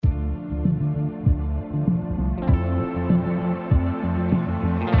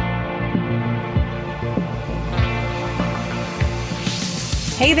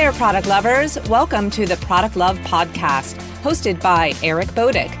Hey there, product lovers. Welcome to the Product Love Podcast, hosted by Eric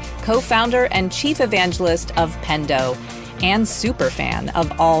Bodick, co-founder and chief evangelist of Pendo, and superfan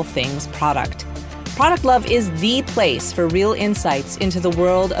of all things product. Product Love is the place for real insights into the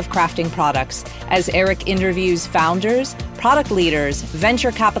world of crafting products, as Eric interviews founders, product leaders,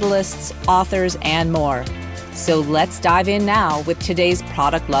 venture capitalists, authors, and more. So let's dive in now with today's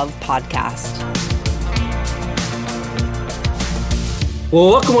Product Love Podcast. Well,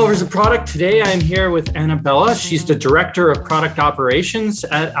 welcome over to Product. Today I'm here with Anabela. She's the Director of Product Operations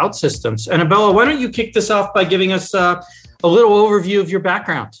at OutSystems. Anabela, why don't you kick this off by giving us a little overview of your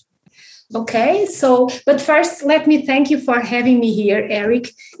background? Okay, but first, let me thank you for having me here,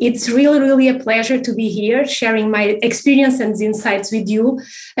 Eric. It's really a pleasure to be here, sharing my experience and insights with you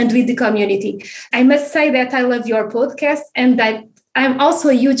and with the community. I must say that I love your podcast and that I'm also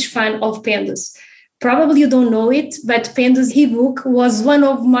a huge fan of Pendo's. Probably you don't know it, but Pendo's ebook was one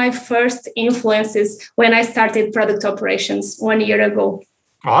of my first influences when I started product operations 1 year ago.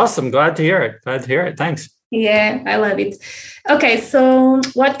 Awesome. Glad to hear it. Thanks. Yeah, I love it. Okay, so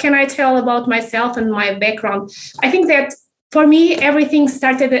what can I tell about myself and my background? I think that for me, everything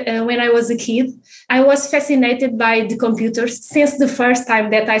started when I was a kid. I was fascinated by the computers since the first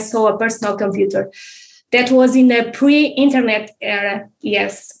time that I saw a personal computer. That was in a pre-internet era,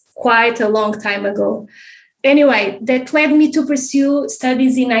 yes, quite a long time ago. Anyway, that led me to pursue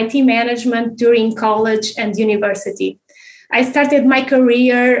studies in IT management during college and university. I started my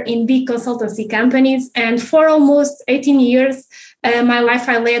career in big consultancy companies, and for almost 18 years, my life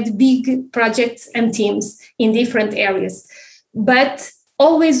I led big projects and teams in different areas, but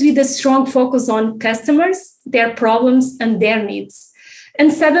always with a strong focus on customers, their problems, and their needs.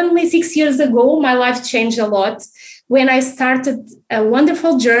 And suddenly, 6 years ago, my life changed a lot when I started a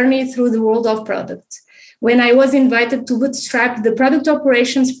wonderful journey through the world of product, when I was invited to bootstrap the product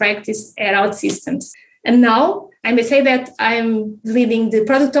operations practice at OutSystems. And now, I may say that I'm leading the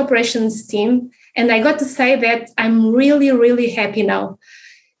product operations team, and I got to say that I'm really happy now.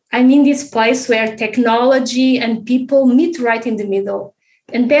 I'm in this place where technology and people meet right in the middle,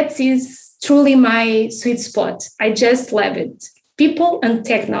 and that is truly my sweet spot. I just love it. People and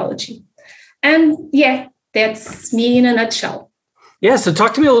technology. And yeah, that's me in a nutshell. Yeah, so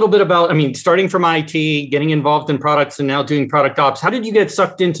talk to me a little bit about, starting from IT, getting involved in products, and now doing product ops. How did you get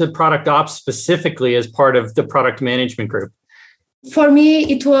sucked into product ops specifically as part of the product management group? For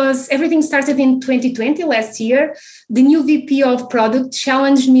me, everything started in 2020, last year. The new VP of product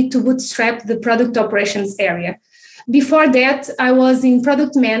challenged me to bootstrap the product operations area. Before that, I was in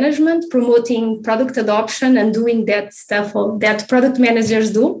product management, promoting product adoption and doing that stuff that product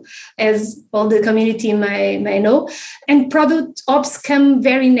managers do, as all the community may know. And product ops come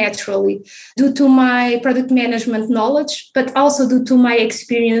very naturally due to my product management knowledge, but also due to my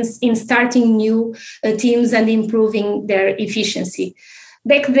experience in starting new teams and improving their efficiency.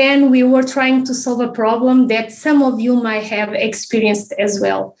 Back then, we were trying to solve a problem that some of you might have experienced as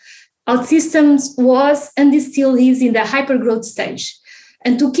well. OutSystems was and still is in the hypergrowth stage.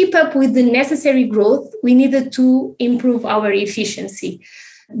 And to keep up with the necessary growth, we needed to improve our efficiency.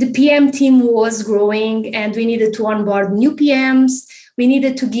 The PM team was growing and we needed to onboard new PMs. We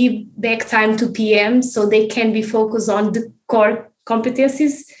needed to give back time to PMs so they can be focused on the core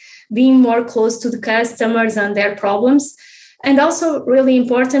competencies, being more close to the customers and their problems. And also, really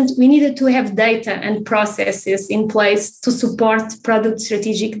important, we needed to have data and processes in place to support product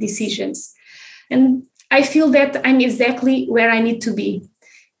strategic decisions. And I feel that I'm exactly where I need to be.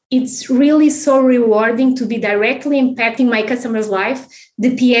 It's really so rewarding to be directly impacting my customer's life,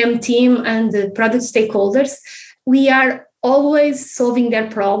 the PM team and the product stakeholders. We are always solving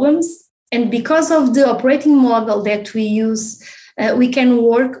their problems. And because of the operating model that we use, we can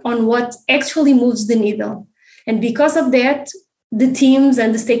work on what actually moves the needle. And because of that, the teams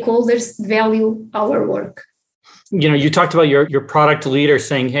and the stakeholders value our work. You talked about your product leader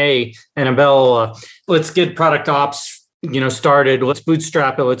saying, hey, Anabela, let's get product ops, started. Let's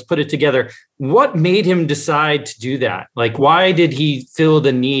bootstrap it. Let's put it together. What made him decide to do that? Like, why did he feel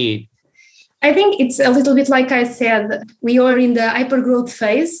the need? I think it's a little bit like I said, we are in the hypergrowth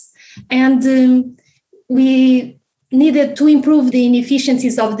phase and we needed to improve the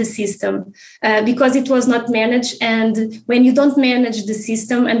inefficiencies of the system because it was not managed. And when you don't manage the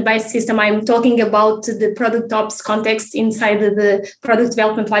system, and by system, I'm talking about the product ops context inside the product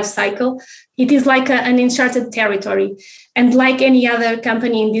development lifecycle, it is like an uncharted territory. And like any other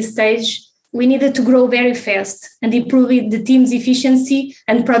company in this stage, we needed to grow very fast and improve the team's efficiency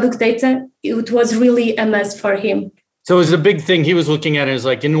and product data. It was really a must for him. So it was a big thing he was looking at is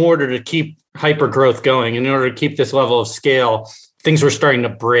like, in order to keep hyper growth going, in order to keep this level of scale, things were starting to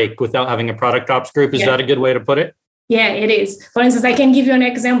break without having a product ops group. Is that a good way to put it? Yeah, it is. For instance, I can give you an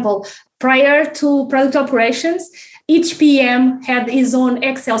example. Prior to product operations, each PM had his own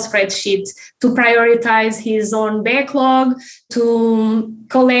Excel spreadsheet to prioritize his own backlog, to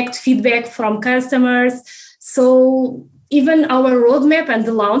collect feedback from customers. So even our roadmap and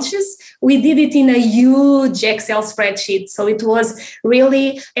the launches, we did it in a huge Excel spreadsheet. So it was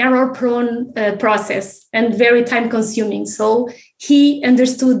really error-prone process and very time-consuming. So he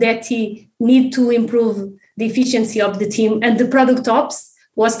understood that he needed to improve the efficiency of the team, and the product ops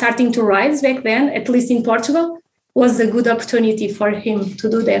was starting to rise back then, at least in Portugal. Was a good opportunity for him to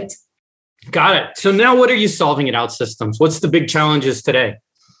do that. Got it. So now what are you solving at OutSystems? What's the big challenges today?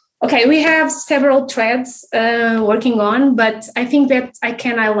 Okay, we have several threads working on, but I think that I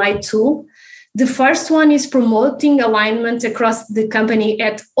can highlight two. The first one is promoting alignment across the company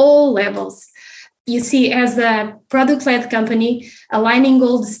at all levels. You see, as a product-led company, aligning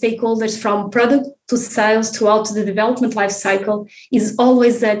all the stakeholders from product to sales throughout the development lifecycle is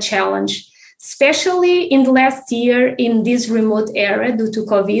always a challenge, especially in the last year in this remote era due to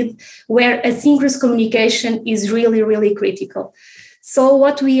COVID, where asynchronous communication is really, really critical. So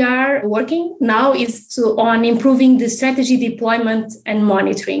what we are working now is on improving the strategy deployment and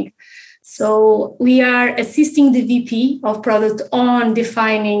monitoring. So we are assisting the VP of product on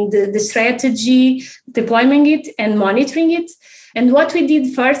defining the strategy, deploying it and monitoring it. And what we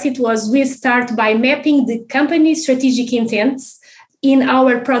did first, we start by mapping the company's strategic intents in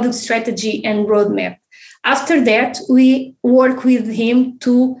our product strategy and roadmap. After that, we work with him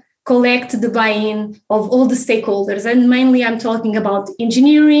to collect the buy-in of all the stakeholders. And mainly I'm talking about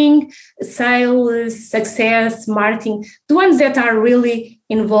engineering, sales, success, marketing, the ones that are really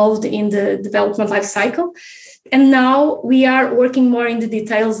involved in the development lifecycle. And now we are working more in the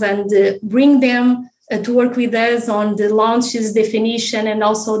details and bring them to work with us on the launches, definition, and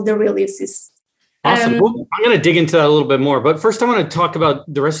also the releases. Awesome. Well, I'm going to dig into that a little bit more. But first, I want to talk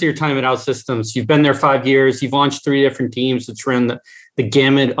about the rest of your time at OutSystems. You've been there 5 years. You've launched 3 different teams that run the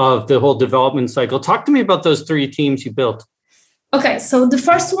gamut of the whole development cycle. Talk to me about those 3 teams you built. Okay, so the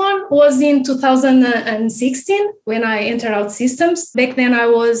first one was in 2016 when I entered OutSystems. Back then, I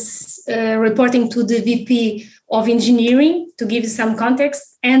was reporting to the VP of engineering, to give you some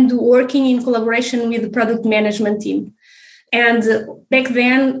context, and working in collaboration with the product management team. And back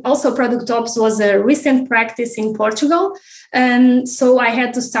then, also product ops was a recent practice in Portugal. And so I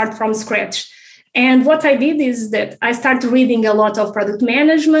had to start from scratch. And what I did is that I started reading a lot of product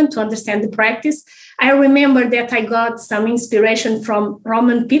management to understand the practice. I remember that I got some inspiration from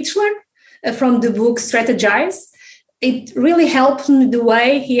Roman Pichler from the book Strategize. It really helped me the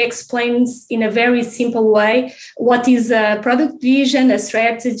way he explains in a very simple way what is a product vision, a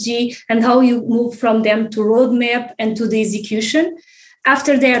strategy, and how you move from them to roadmap and to the execution.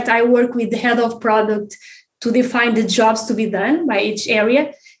 After that, I work with the head of product to define the jobs to be done by each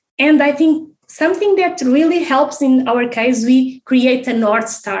area. And I think something that really helps in our case, we create a North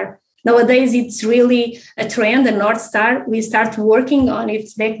Star. Nowadays, it's really a trend, a North Star. We start working on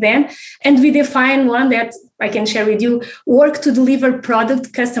it back then. And we define one that I can share with you, work to deliver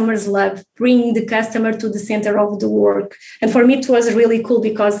product customers love, bring the customer to the center of the work. And for me, it was really cool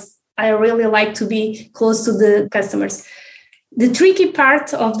because I really like to be close to the customers. The tricky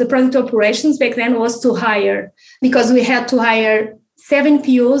part of the product operations back then was to hire, because we had to hire 7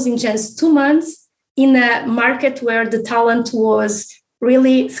 POs in just 2 months in a market where the talent was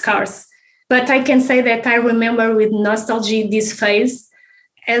really scarce. But I can say that I remember with nostalgia this phase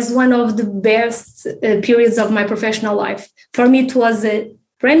as one of the best periods of my professional life. For me, it was a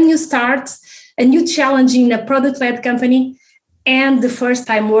brand new start, a new challenge in a product-led company, and the first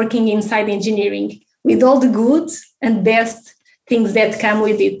time working inside engineering with all the good and best things that come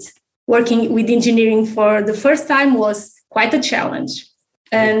with it. Working with engineering for the first time was quite a challenge.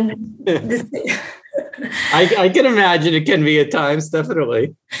 And I can imagine it can be at times,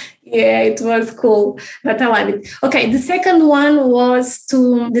 definitely. Yeah, it was cool, but I love it. Okay, the second one was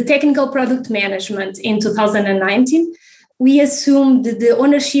to the technical product management in 2019. We assumed the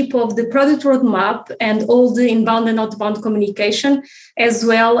ownership of the product roadmap and all the inbound and outbound communication, as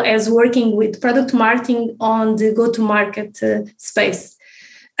well as working with product marketing on the go-to-market space.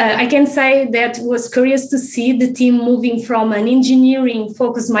 I can say that it was curious to see the team moving from an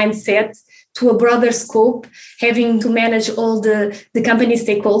engineering-focused mindset to a broader scope, having to manage all the company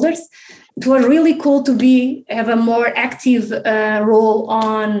stakeholders. It was really cool to have a more active role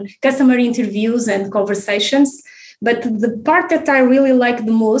on customer interviews and conversations. But the part that I really liked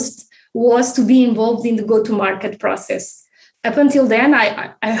the most was to be involved in the go-to-market process. Up until then,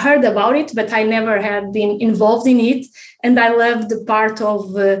 I heard about it, but I never had been involved in it. And I loved the part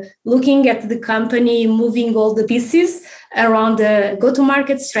of looking at the company, moving all the pieces around the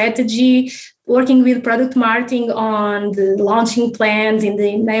go-to-market strategy, working with product marketing on the launching plans, in the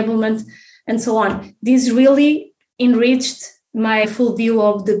enablement, and so on. This really enriched my full view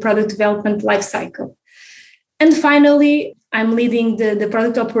of the product development lifecycle. And finally, I'm leading the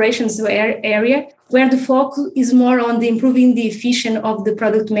product operations area, where the focus is more on the improving the efficiency of the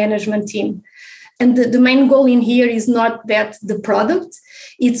product management team. And the main goal in here is not that the product,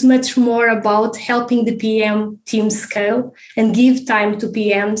 it's much more about helping the PM team scale and give time to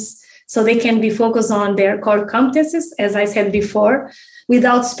PMs so they can be focused on their core competencies, as I said before,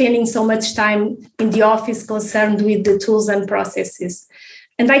 without spending so much time in the office concerned with the tools and processes.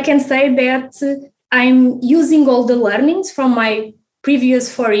 And I can say that I'm using all the learnings from my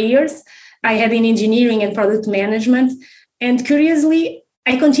previous 4 years I had in engineering and product management. And curiously,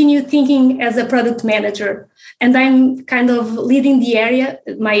 I continue thinking as a product manager. And I'm kind of leading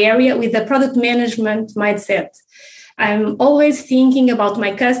my area with a product management mindset. I'm always thinking about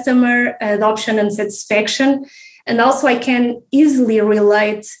my customer, adoption and satisfaction. And also I can easily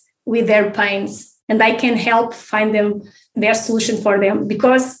relate with their pains and I can help find them their solution for them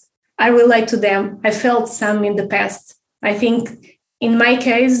because I relate to them. I felt some in the past. I think in my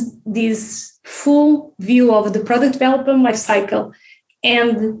case, this full view of the product development lifecycle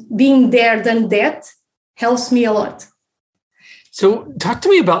and being there than that helps me a lot. So talk to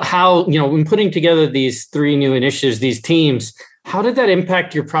me about how, when putting together these 3 new initiatives, these teams, how did that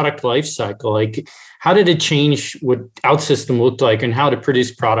impact your product lifecycle? Like, how did it change what OutSystems looked like and how to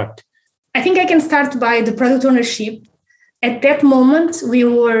produce product? I think I can start by the product ownership. At that moment, we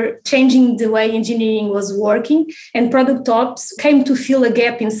were changing the way engineering was working, and product ops came to fill a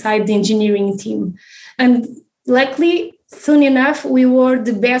gap inside the engineering team. And luckily, soon enough, we were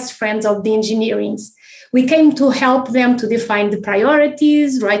the best friends of the engineerings. We came to help them to define the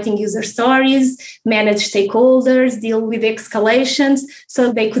priorities, writing user stories, manage stakeholders, deal with escalations,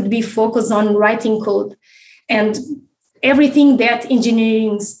 so they could be focused on writing code and everything that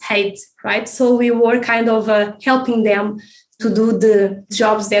engineerings hate, right? So we were kind of helping them to do the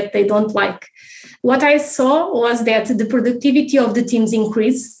jobs that they don't like. What I saw was that the productivity of the teams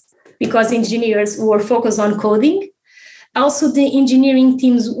increased because engineers were focused on coding. Also, the engineering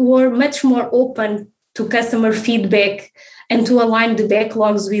teams were much more open to customer feedback and to align the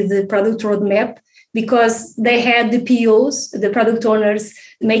backlogs with the product roadmap because they had the POs, the product owners,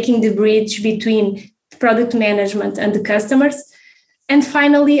 making the bridge between product management and the customers. And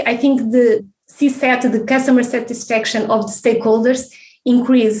finally, I think the CSAT, the customer satisfaction of the stakeholders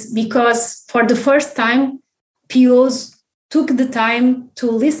increased because for the first time, POs took the time to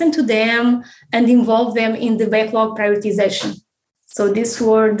listen to them and involve them in the backlog prioritization. So these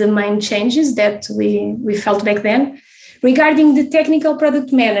were the main changes that we felt back then. Regarding the technical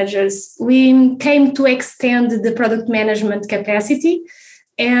product managers, we came to extend the product management capacity.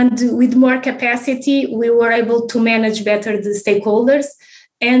 And with more capacity, we were able to manage better the stakeholders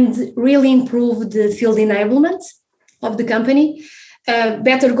and really improve the field enablement of the company,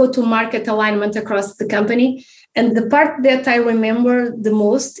 better go-to-market alignment across the company. And the part that I remember the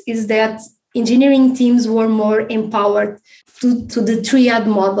most is that engineering teams were more empowered to the triad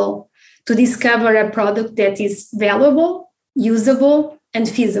model to discover a product that is valuable, usable, and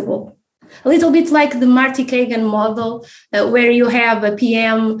feasible. A little bit like the Marty Kagan model, where you have a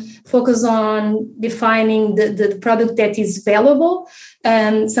PM focus on defining the product that is valuable,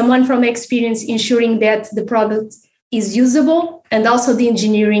 and someone from experience ensuring that the product is usable, and also the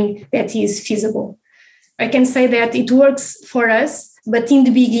engineering that is feasible. I can say that it works for us, but in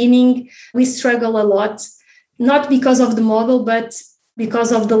the beginning, we struggle a lot, not because of the model, but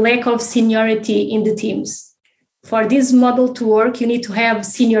because of the lack of seniority in the teams. For this model to work, you need to have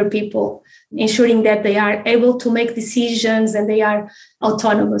senior people, ensuring that they are able to make decisions and they are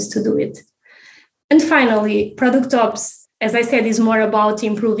autonomous to do it. And finally, product ops, as I said, is more about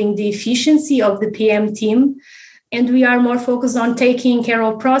improving the efficiency of the PM team. And we are more focused on taking care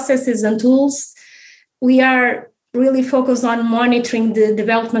of processes and tools. We are really focused on monitoring the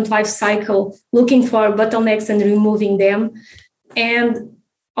development life cycle, looking for bottlenecks and removing them. And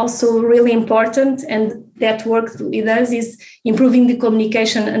also really important, and that worked with us, is improving the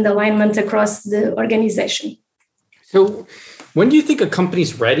communication and alignment across the organization. So when do you think a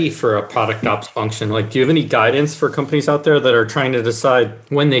company's ready for a product ops function? Like, do you have any guidance for companies out there that are trying to decide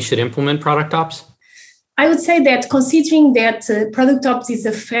when they should implement product ops? I would say that considering that product ops is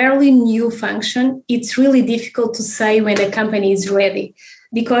a fairly new function, it's really difficult to say when a company is ready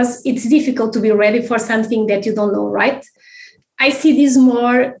because it's difficult to be ready for something that you don't know, right? I see this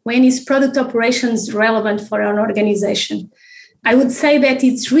more when is product operations relevant for an organization. I would say that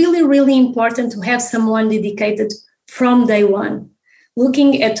it's really, really important to have someone dedicated from day one,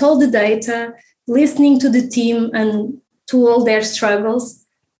 looking at all the data, listening to the team and to all their struggles,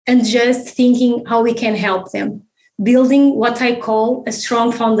 and just thinking how we can help them, building what I call a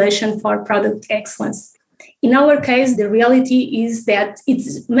strong foundation for product excellence. In our case, the reality is that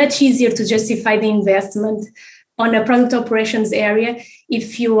it's much easier to justify the investment on a product operations area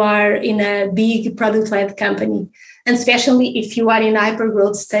if you are in a big product-led company, and especially if you are in a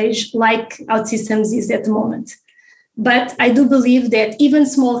hyper-growth stage like OutSystems is at the moment. But I do believe that even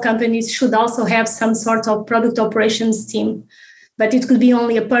small companies should also have some sort of product operations team, but it could be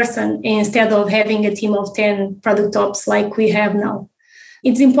only a person instead of having a team of 10 product ops like we have now.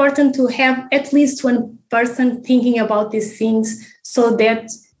 It's important to have at least one person thinking about these things so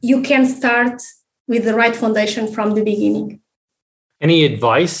that you can start with the right foundation from the beginning. Any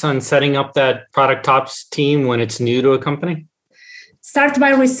advice on setting up that product ops team when it's new to a company? Start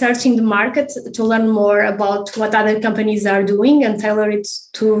by researching the market to learn more about what other companies are doing and tailor it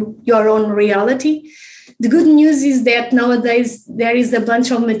to your own reality. The good news is that nowadays there is a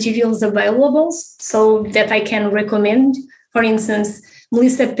bunch of materials available so that I can recommend. For instance,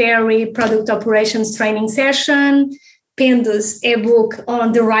 Melissa Perry product operations training session, Pendo's ebook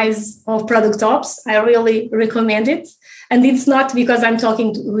on the rise of product ops. I really recommend it. And it's not because I'm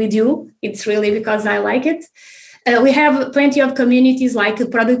talking with you. It's really because I like it. We have plenty of communities like the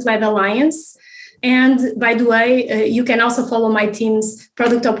Product-Led Alliance. And by the way, you can also follow my team's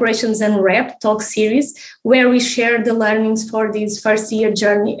Product Operations and Rep Talk series, where we share the learnings for this first-year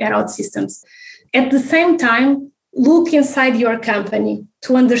journey at OutSystems. At the same time, look inside your company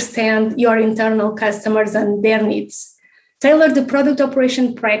to understand your internal customers and their needs. Tailor the product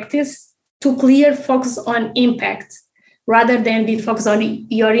operation practice to clear focus on impact rather than be focused on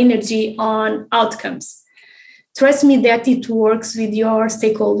your energy on outcomes. Trust me that it works with your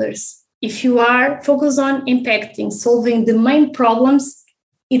stakeholders. If you are focused on impacting, solving the main problems,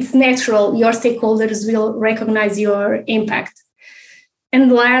 it's natural your stakeholders will recognize your impact.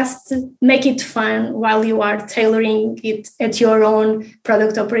 And last, make it fun while you are tailoring it at your own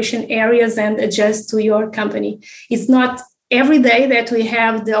product operation areas and adjust to your company. It's not every day that we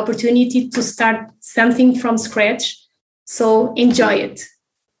have the opportunity to start something from scratch, so enjoy it.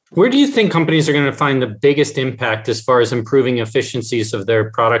 Where do you think companies are going to find the biggest impact as far as improving efficiencies of their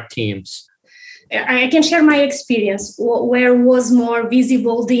product teams? I can share my experience where was more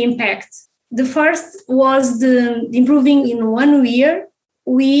visible the impact. The first was the improving in 1 year.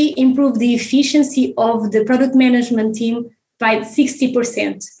 We improved the efficiency of the product management team by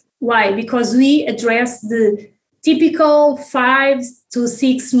 60%. Why? Because we addressed the typical 5 to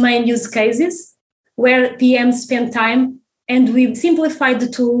 6 main use cases where PMs spend time, and we simplified the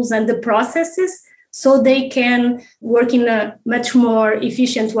tools and the processes so they can work in a much more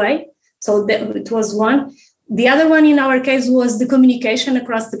efficient way. So it was one. The other one in our case was the communication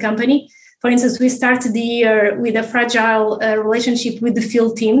across the company. For instance, we started the year with a fragile relationship with the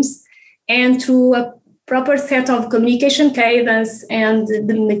field teams, and through a proper set of communication cadence and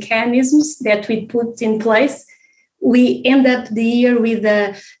the mechanisms that we put in place, we end up the year with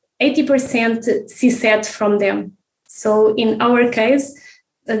a 80% CSAT from them. So in our case,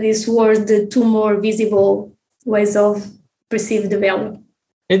 these were the two more visible ways of perceived value.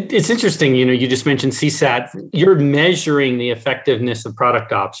 It's interesting, you just mentioned CSAT. You're measuring the effectiveness of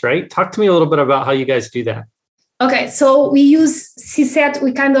product ops, right? Talk to me a little bit about how you guys do that. Okay, so we use CSAT.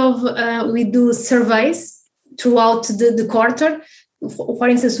 We do surveys throughout the quarter. For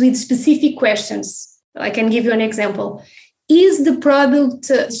instance, with specific questions. I can give you an example. Is the product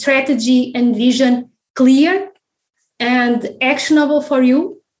strategy and vision clear and actionable for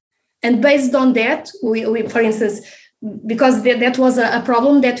you? And based on that, we for instance, because that was a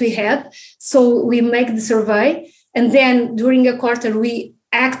problem that we had. So we make the survey, and then during a quarter, we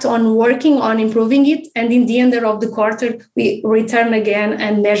act on working on improving it. And in the end of the quarter, we return again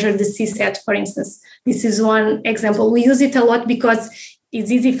and measure the CSAT, for instance. This is one example. We use it a lot because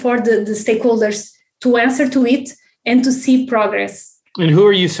it's easy for the stakeholders to answer to it and to see progress. And who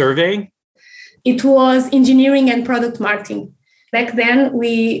are you surveying? It was engineering and product marketing. Back then,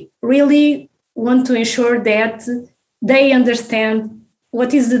 we really want to ensure that they understand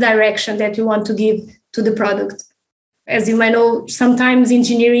what is the direction that you want to give to the product. As you might know, sometimes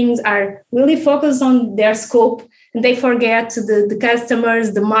engineering are really focused on their scope and they forget the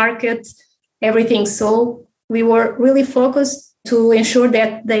customers, the market, everything. So we were really focused to ensure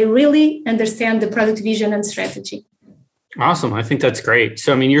that they really understand the product vision and strategy. Awesome. I think that's great.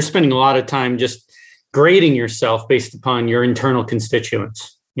 So, you're spending a lot of time just grading yourself based upon your internal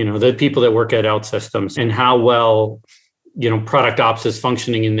constituents, the people that work at OutSystems and how well, product ops is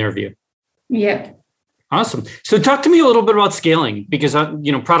functioning in their view. Yeah. Awesome. So talk to me a little bit about scaling, because,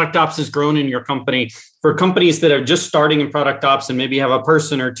 product ops has grown in your company. For companies that are just starting in product ops and maybe have a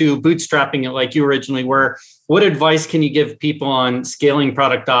person or two bootstrapping it like you originally were, what advice can you give people on scaling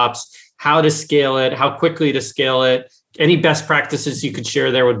product ops, how to scale it, how quickly to scale it? Any best practices you could share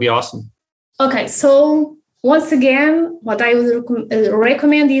there would be awesome. Okay. So once again, what I would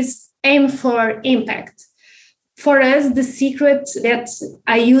recommend is aim for impact. For us, the secret that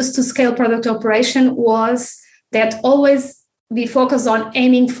I used to scale product operation was that always we focus on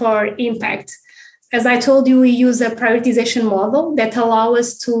aiming for impact. As I told you, we use a prioritization model that allows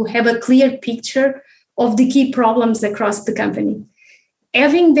us to have a clear picture of the key problems across the company.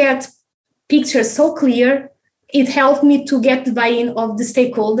 Having that picture so clear, it helped me to get the buy-in of the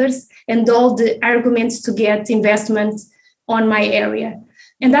stakeholders and all the arguments to get investment on my area.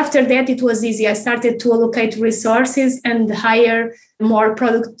 And after that, it was easy. I started to allocate resources and hire more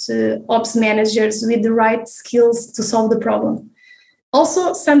product ops managers with the right skills to solve the problem.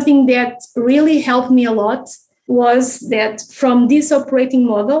 Also, something that really helped me a lot was that from this operating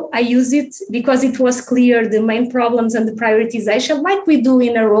model, I use it because it was clear the main problems and the prioritization, like we do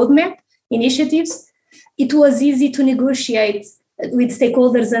in a roadmap initiatives. It was easy to negotiate with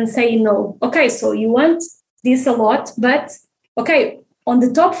stakeholders and say, no, okay, so you want this a lot, but okay, on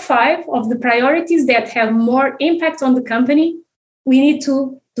the top 5 of the priorities that have more impact on the company, we need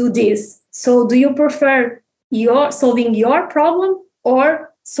to do this. So do you prefer solving your problem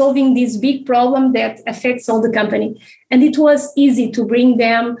or solving this big problem that affects all the company? And it was easy to bring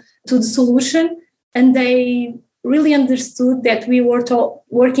them to the solution. And they really understood that we were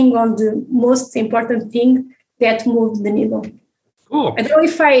working on the most important thing that moved the needle. Cool. I don't know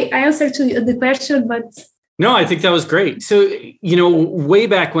if I answered to the question, but... No, I think that was great. So, way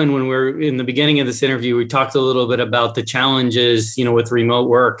back when we were in the beginning of this interview, we talked a little bit about the challenges, with remote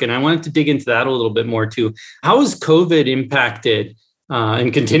work. And I wanted to dig into that a little bit more too. How has COVID impacted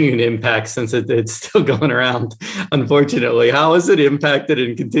and continuing to impact, since it's still going around, unfortunately? How has it impacted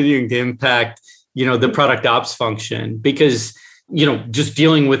and continuing to impact, the product ops function? Because, just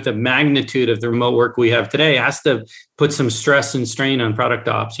dealing with the magnitude of the remote work we have today has to put some stress and strain on product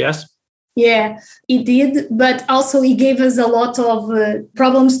ops, yes? Yeah, it did, but also it gave us a lot of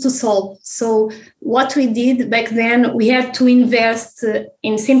problems to solve. So what we did back then, we had to invest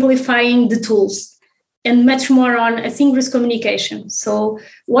in simplifying the tools and much more on asynchronous communication. So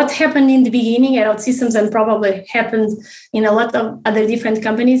what happened in the beginning at OutSystems and probably happened in a lot of other different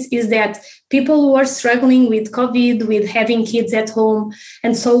companies is that people were struggling with COVID, with having kids at home.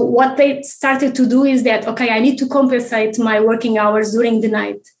 And so what they started to do is that, okay, I need to compensate my working hours during the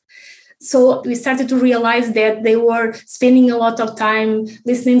night. So we started to realize that they were spending a lot of time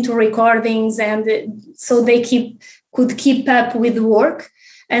listening to recordings, and so they could keep up with work.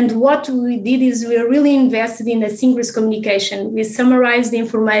 And what we did is we really invested in asynchronous communication. We summarized the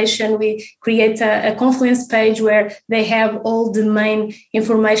information. We create a Confluence page where they have all the main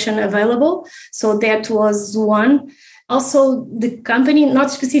information available. So that was one. Also, the company, not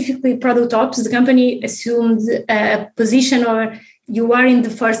specifically product ops, the company assumed a position or you are in the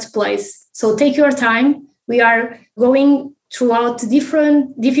first place. So take your time. We are going throughout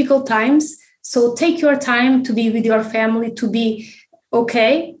different difficult times. So take your time to be with your family, to be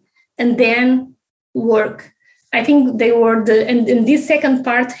okay, and then work. I think they were and this second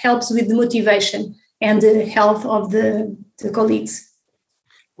part helps with the motivation and the health of the colleagues.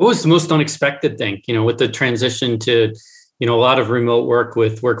 What was the most unexpected thing, with the transition to, a lot of remote work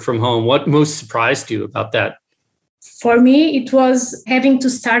with work from home? What most surprised you about that? For me, it was having to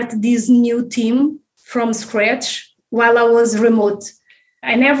start this new team from scratch while I was remote.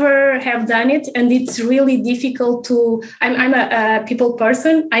 I never have done it, and it's really difficult to... I'm a people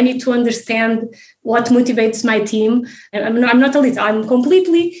person. I need to understand what motivates my team. And I'm not a leader. I'm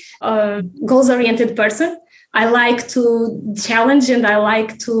completely goals-oriented person. I like to challenge, and I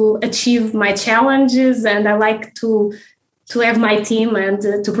like to achieve my challenges, and I like to have my team and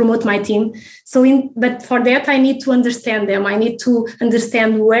to promote my team. But for that, I need to understand them. I need to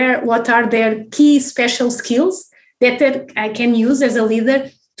understand what are their key special skills that I can use as a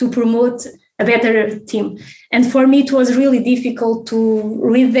leader to promote a better team. And for me, it was really difficult to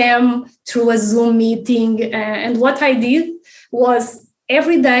read them through a Zoom meeting. And what I did was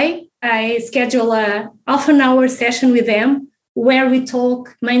every day, I schedule a half an hour session with them where we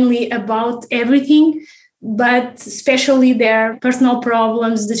talk mainly about everything, but especially their personal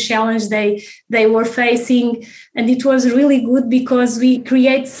problems, the challenge they were facing. And it was really good because we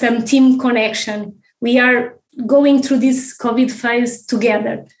create some team connection. we are going through this COVID phase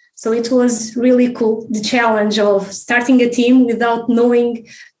together. So it was really cool, the challenge of starting a team without knowing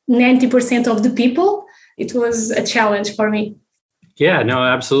 90% of the people. It was a challenge for me. Yeah, no,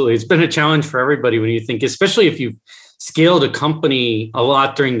 absolutely. It's been a challenge for everybody when you think, especially if you've scaled a company a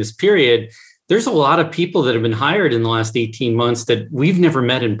lot during this period. There's a lot of people that have been hired in the last 18 months that we've never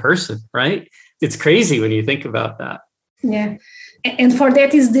met in person, right? It's crazy when you think about that. Yeah. And for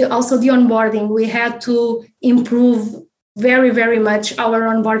that is also the onboarding. We had to improve very, very much our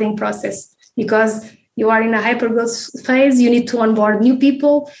onboarding process because you are in a hypergrowth phase. You need to onboard new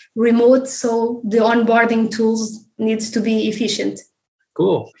people, remote. So the onboarding tools needs to be efficient.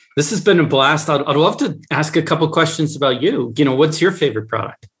 Cool. This has been a blast. I'd love to ask a couple questions about you. What's your favorite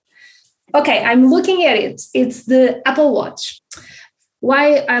product? Okay, I'm looking at it. It's the Apple Watch.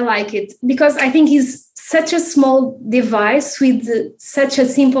 Why I like it? Because I think it's such a small device with such a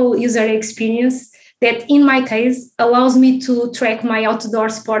simple user experience that in my case allows me to track my outdoor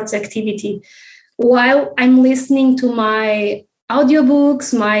sports activity while I'm listening to my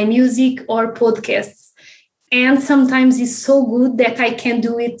audiobooks, my music or podcasts. And sometimes it's so good that I can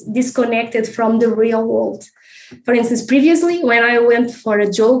do it disconnected from the real world. For instance, previously, when I went for a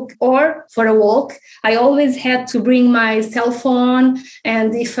jog or for a walk, I always had to bring my cell phone.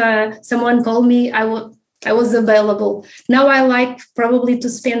 And if someone called me, I was available. Now I like probably to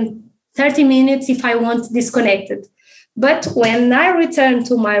spend 30 minutes if I want disconnected. But when I return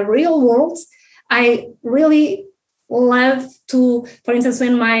to my real world, I really love to, for instance,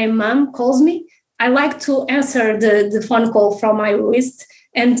 when my mom calls me, I like to answer the phone call from my wrist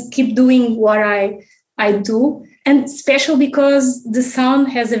and keep doing what I do, and special because the sound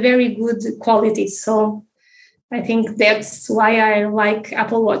has a very good quality. So I think that's why I like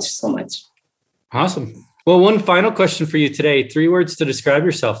Apple Watch so much. Awesome. Well, one final question for you today. 3 words to describe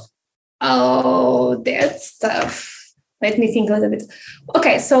yourself. Oh, that's tough. Let me think a little bit.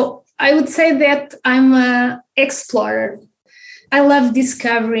 Okay, so I would say that I'm an explorer. I love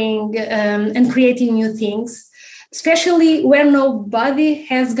discovering and creating new things, especially where nobody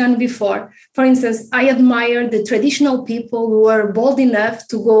has gone before. For instance, I admire the traditional people who were bold enough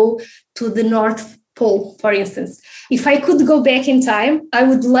to go to the North Pole, for instance. If I could go back in time, I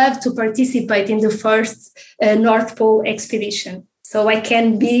would love to participate in the first North Pole expedition. So I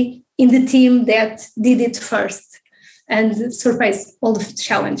can be in the team that did it first and surpass all the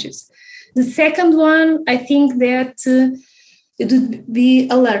challenges. The second one, I think that it would be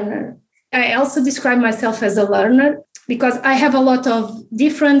a learner. I also describe myself as a learner because I have a lot of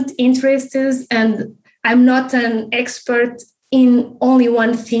different interests and I'm not an expert in only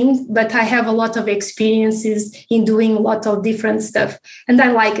one thing, but I have a lot of experiences in doing a lot of different stuff. And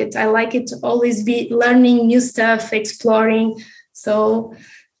I like it. I like it to always be learning new stuff, exploring. So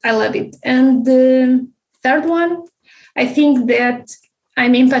I love it. And the third one, I think that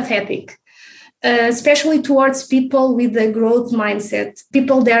I'm empathetic. Especially towards people with a growth mindset,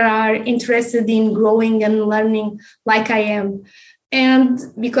 people that are interested in growing and learning like I am. And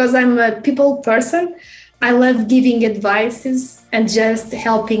because I'm a people person, I love giving advices and just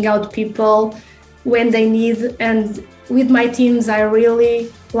helping out people when they need. And with my teams, I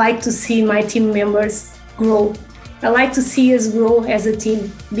really like to see my team members grow. I like to see us grow as a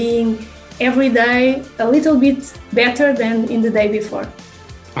team, being every day a little bit better than in the day before.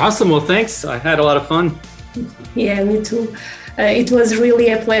 Awesome. Well, thanks. I had a lot of fun. Yeah, me too. It was really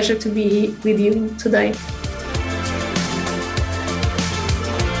a pleasure to be with you today.